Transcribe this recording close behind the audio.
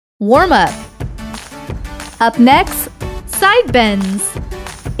warm up. Up next, side bends.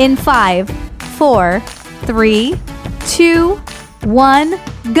 In 5, 4, 3, 2, 1,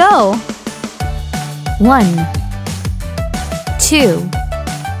 go. 1, 2,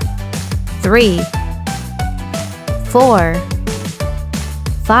 3, 4,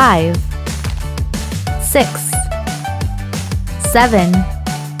 5, 6, 7,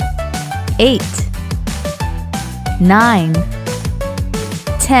 8, 9,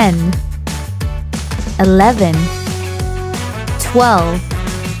 10, 11, 12.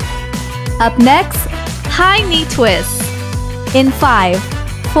 Up next, high knee twists. In 5,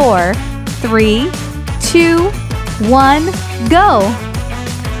 4, 3, 2, 1, go.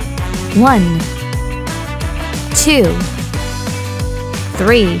 1, 2,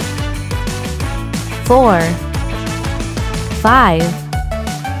 3, 4, 5,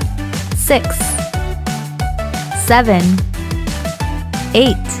 6, 7,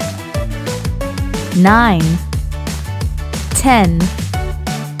 8, 9, 10,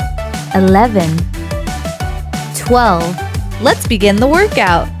 11, 12. Let's begin the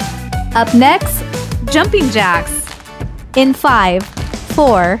workout. Up next, jumping jacks. In 5,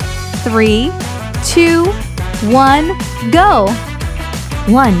 4, 3, 2, 1, go.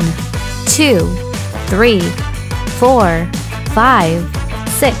 1, 2, 3, 4, 5,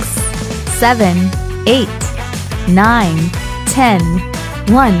 6, 7, 8, 9, 10.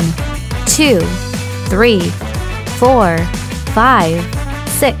 1, 2, 3, 4, 5,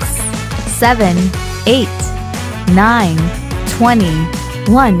 6, 7, 8, 9, 20.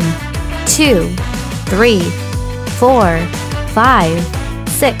 1, 2, 3, 4, 5,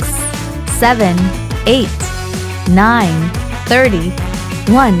 6, 7, 8, 9, 30.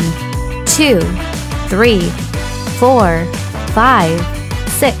 1, 2, 3, 4, 5,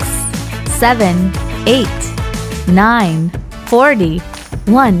 6, 7, 8, 9, 40.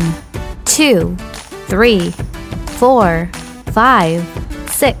 1, 2, 3, 4, 5,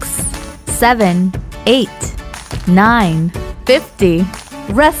 6, 7, 8, 9, 50.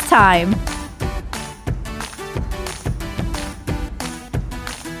 Rest time.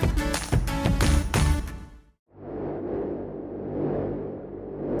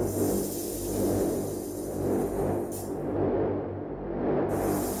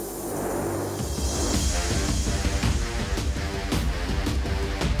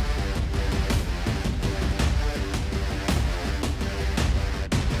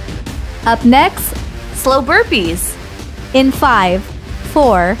 Up next, slow burpees. In 5,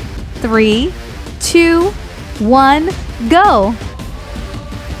 4, 3, 2, 1, go.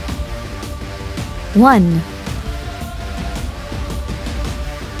 1,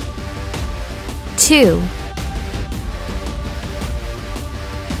 2,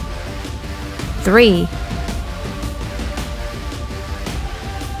 3,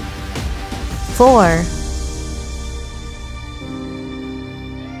 4,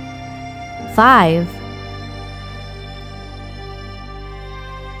 5,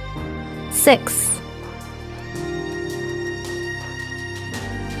 6,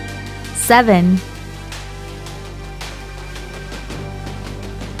 7,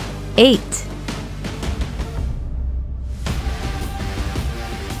 8,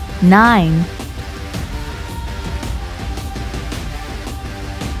 9,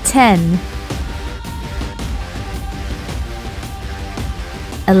 10,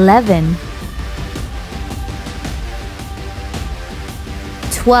 11,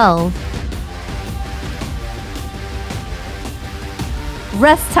 12.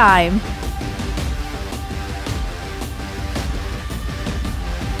 Rest time.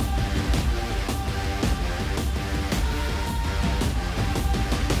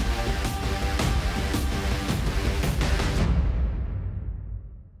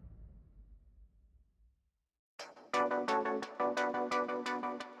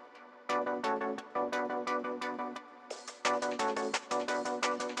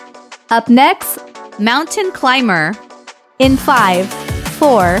 Up next, mountain climber. In 5,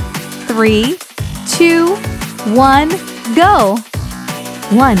 4, 3, 2, 1, go.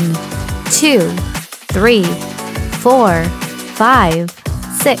 1, 2, 3, 4, 5,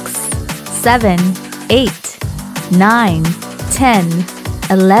 6, 7, 8, 9, 10,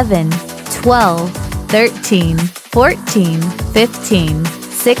 11, 12, 13, 14, 15,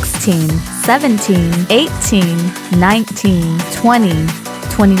 16, 17, 18, 19, 20,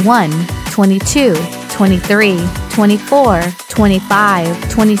 21, 22, 23, 24, 25,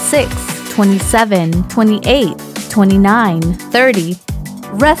 26, 27, 28, 29, 30.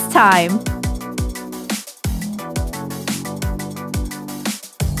 Rest time.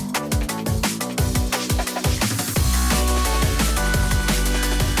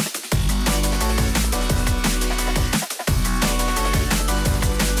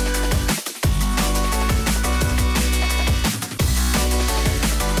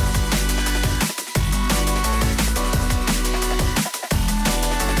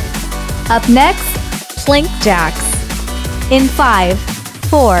 Up next, plank jacks. In 5,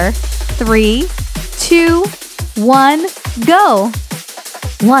 4, 3, 2, 1, go!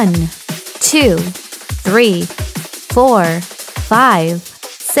 1, 2, 3, 4, 5,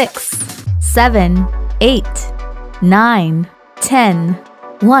 6, 7, 8, 9, 10.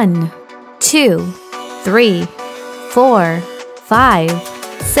 1, 2, 3, 4, 5,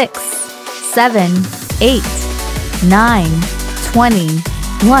 6, 7, 8, 9, 20.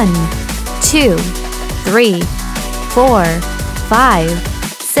 1, 2, 3, 4, 5,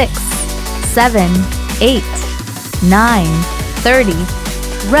 6, 7, 8, 9, 30.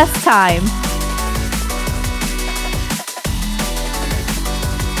 Rest time.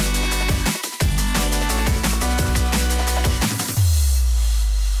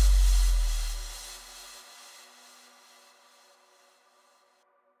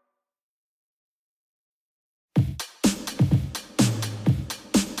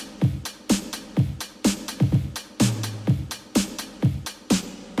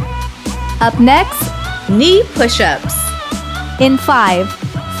 Up next, knee push-ups. In 5,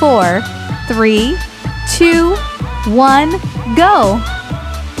 4, 3, 2, 1, go!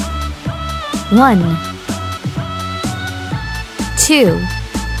 1, 2,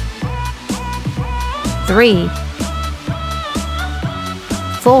 3,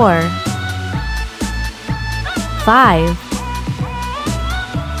 4, 5,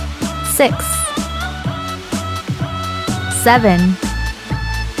 6, 7,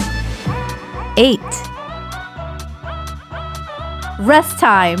 8. Rest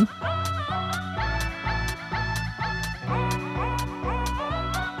time.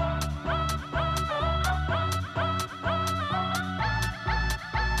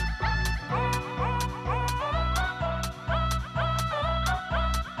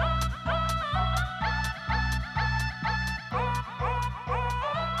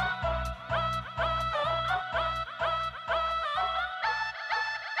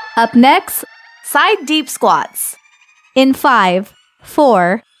 Up next, side deep squats. In 5,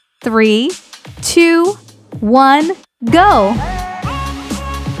 4, 3, 2, 1, go!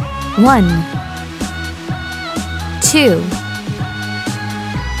 1, 2,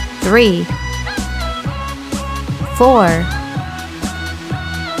 3, 4,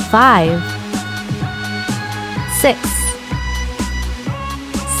 5, 6,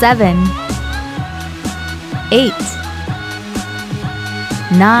 7, 8,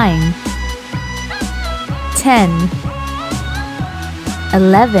 9, 10,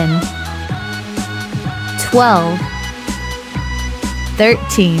 11, 12,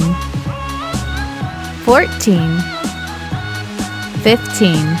 13, 14,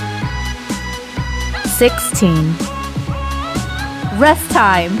 15, 16. Rest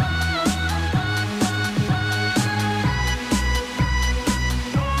time.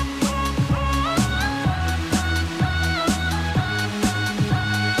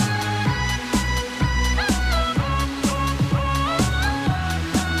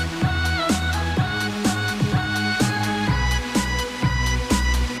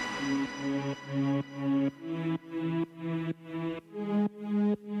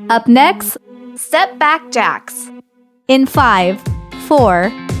 Up next, step back jacks. In 5, 4,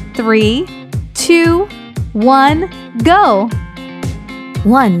 3, 2, 1, go!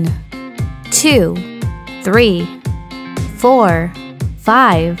 1, 2, 3, 4,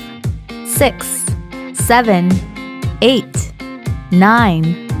 5, 6, 7, 8,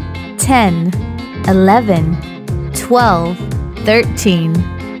 9, 10, 11, 12,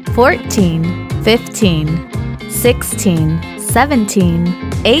 13, 14, 15, 16,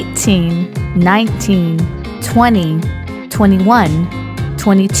 17, 18, 19, 20, 21,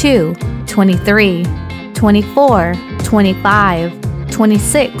 22, 23, 24, 25,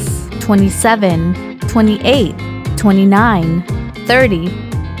 26, 27, 28, 29, 30.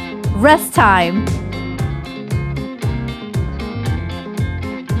 Rest time.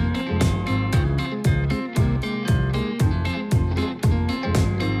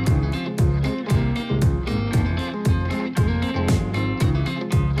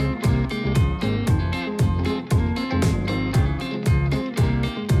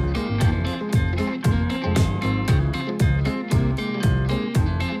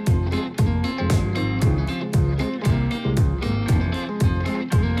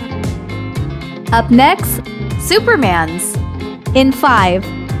 Up next, Supermans. In 5,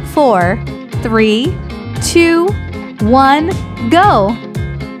 4, 3, 2, 1, go!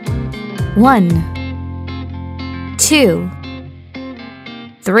 1, 2,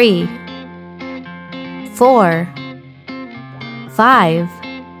 3, 4, 5,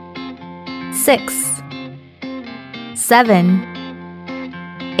 6, 7,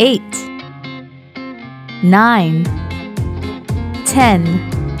 8, 9, 10,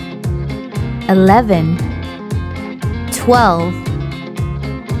 11, 12,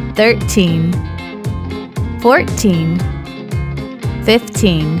 13, 14,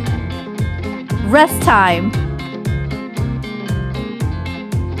 15. Rest time.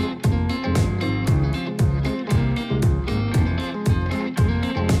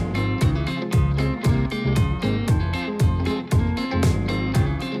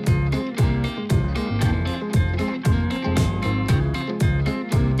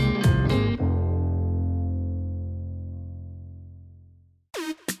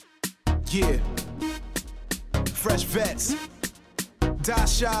 Yeah, fresh vets.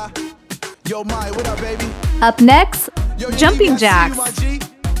 Dasha, yo, Maya, what up, baby? Up next, jumping jacks.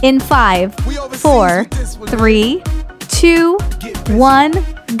 In 5, 4, 3, 2, 1,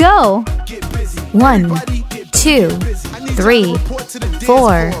 go. 1, 2, 3,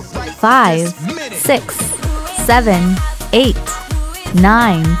 4, 5, 6, 7, 8,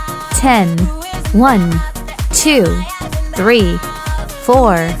 9, 10. 1, 2, 3,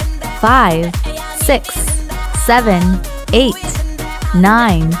 4, 5, 6, 7, 8,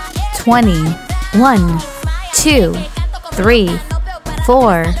 9, 20. 1, 2, 3,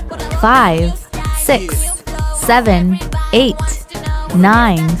 4, 5, 6, 7, 8,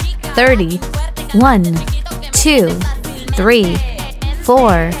 9, 30. 1, 2, 3,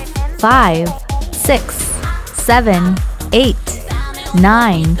 4, 5, 6, 7, 8,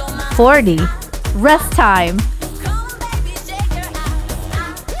 9, 40. Rest time.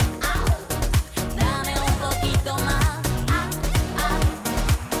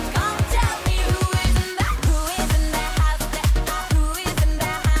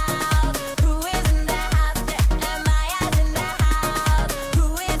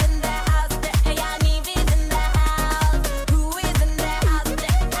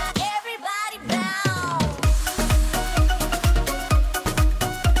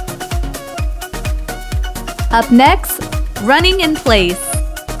 Up next, running in place.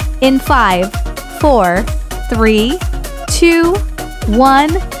 In 5, 4, 3, 2, 1,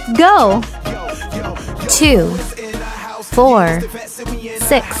 go. 2, 4,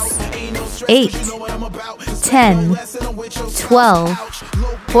 6, 8, 10, 12,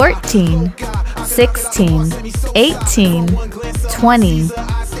 14, 16, 18, 20,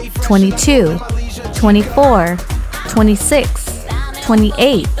 22, 24, 26,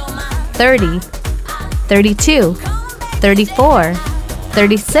 28, 30, 32, 34,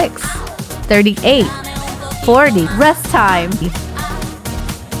 36, 38, 40. Rest time.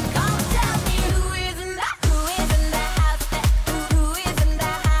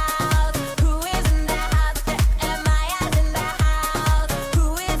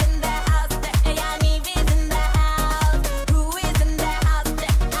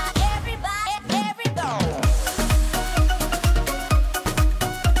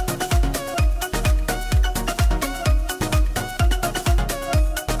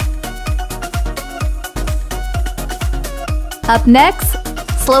 Up next,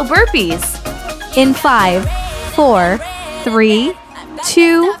 slow burpees. In 5, 4, 3,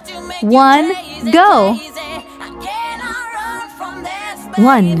 2, 1, go.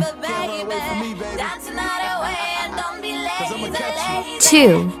 1,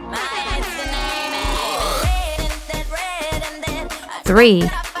 2, 3,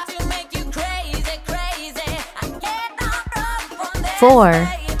 4,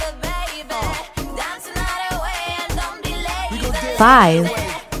 5,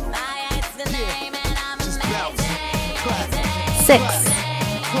 6,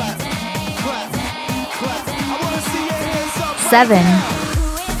 7,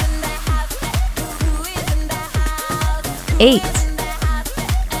 8,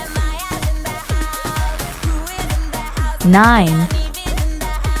 9,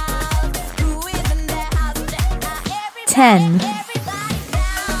 10,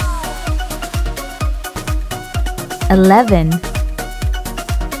 11,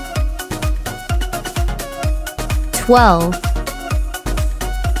 12.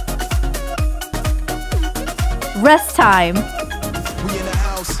 Rest time. We in the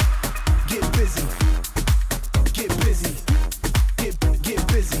house, get busy, get busy, get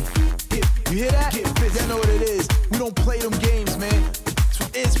busy. You hear that? Get busy. Y'all know what it is. We don't play them games, man. It's from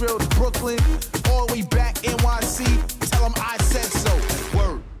Israel to Brooklyn, all the way back NYC. Tell them I said so.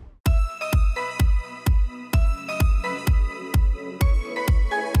 Word.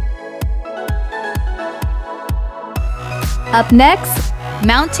 Up next,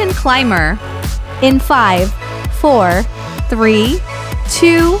 mountain climber. In 5, 4, 3,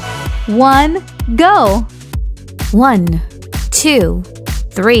 2, 1, go. 1, 2,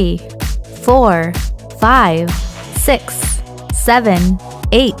 3, 4, 5, 6, 7,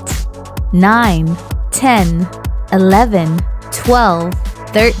 8, 9, 10, 11, 12,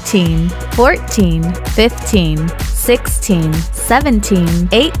 13, 14, 15, 16, 17,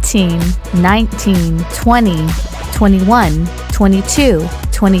 18, 19, 20, 21, 22,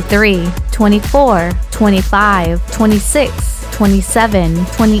 23, 24, 25, 26, 27,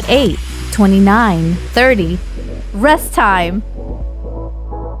 28, 29, 30. Rest time.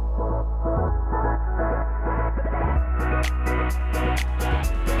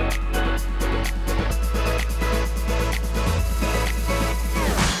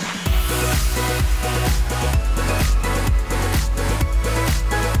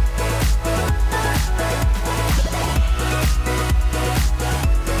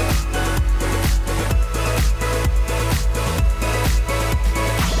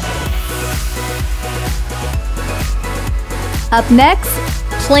 Up next,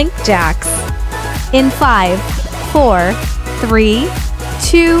 plank jacks. In 5, 4, 3,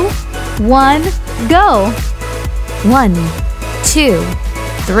 2, 1, go! 1, 2,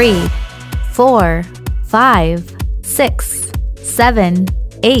 3, 4, 5, 6, 7,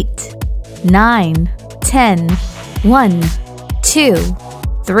 8, 9, 10. 1, 2,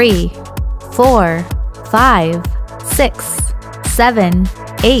 3, 4, 5, 6, 7,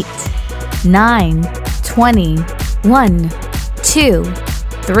 8, 9, 20. 1, 2,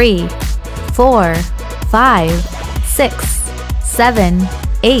 3, 4, 5, 6, 7,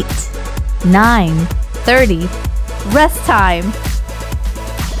 8, 9, 30. Rest time.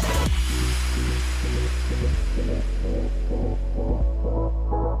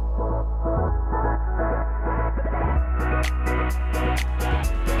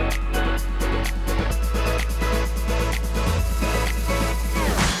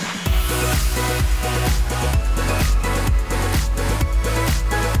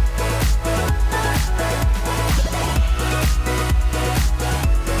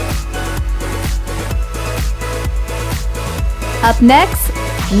 Up next,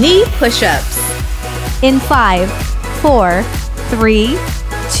 knee push-ups. In 5, 4, 3,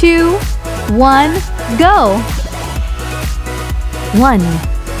 2, 1, go! 1,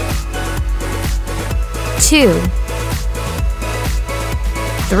 2,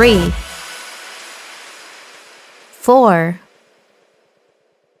 3, 4,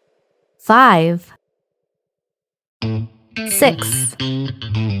 5, 6,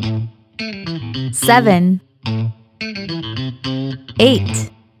 7, 8.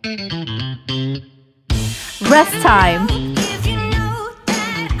 Rest time.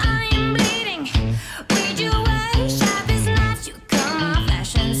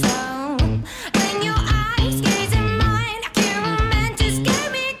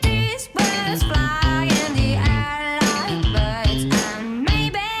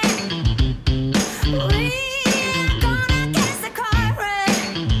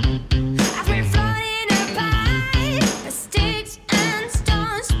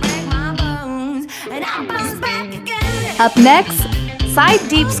 Up next, side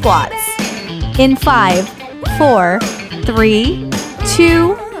deep squats. In 5, 4, 3,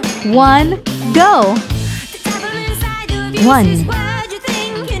 2, 1, go! 1,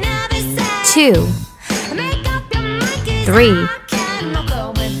 2, 3,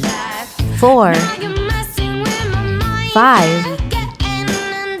 4, 5,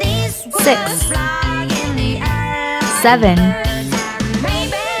 6, 7,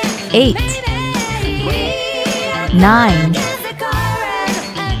 8, 9,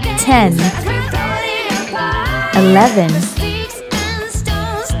 10, 11,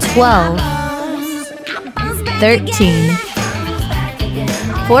 12, 13,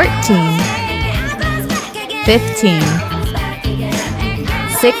 14, 15,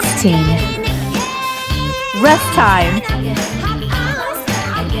 16. Rest time.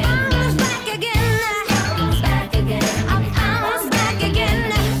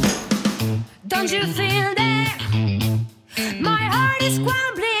 Don't you feel that? My heart is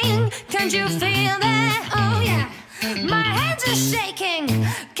crumbling. Can't you feel that? Oh yeah. My hands are shaking.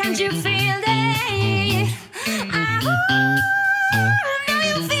 Can't you feel that? I know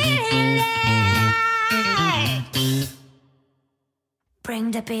you feel it.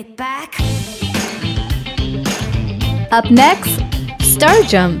 Bring the beat back. Up next, star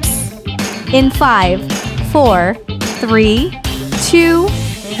jumps. In 5, 4, 3, 2,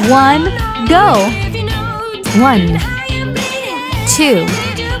 1, go! 1, 2,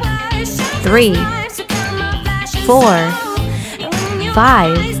 3, 4,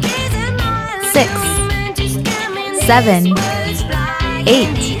 5, 6, 7,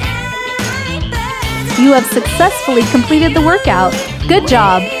 8. You have successfully completed the workout. Good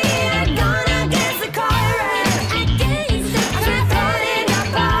job!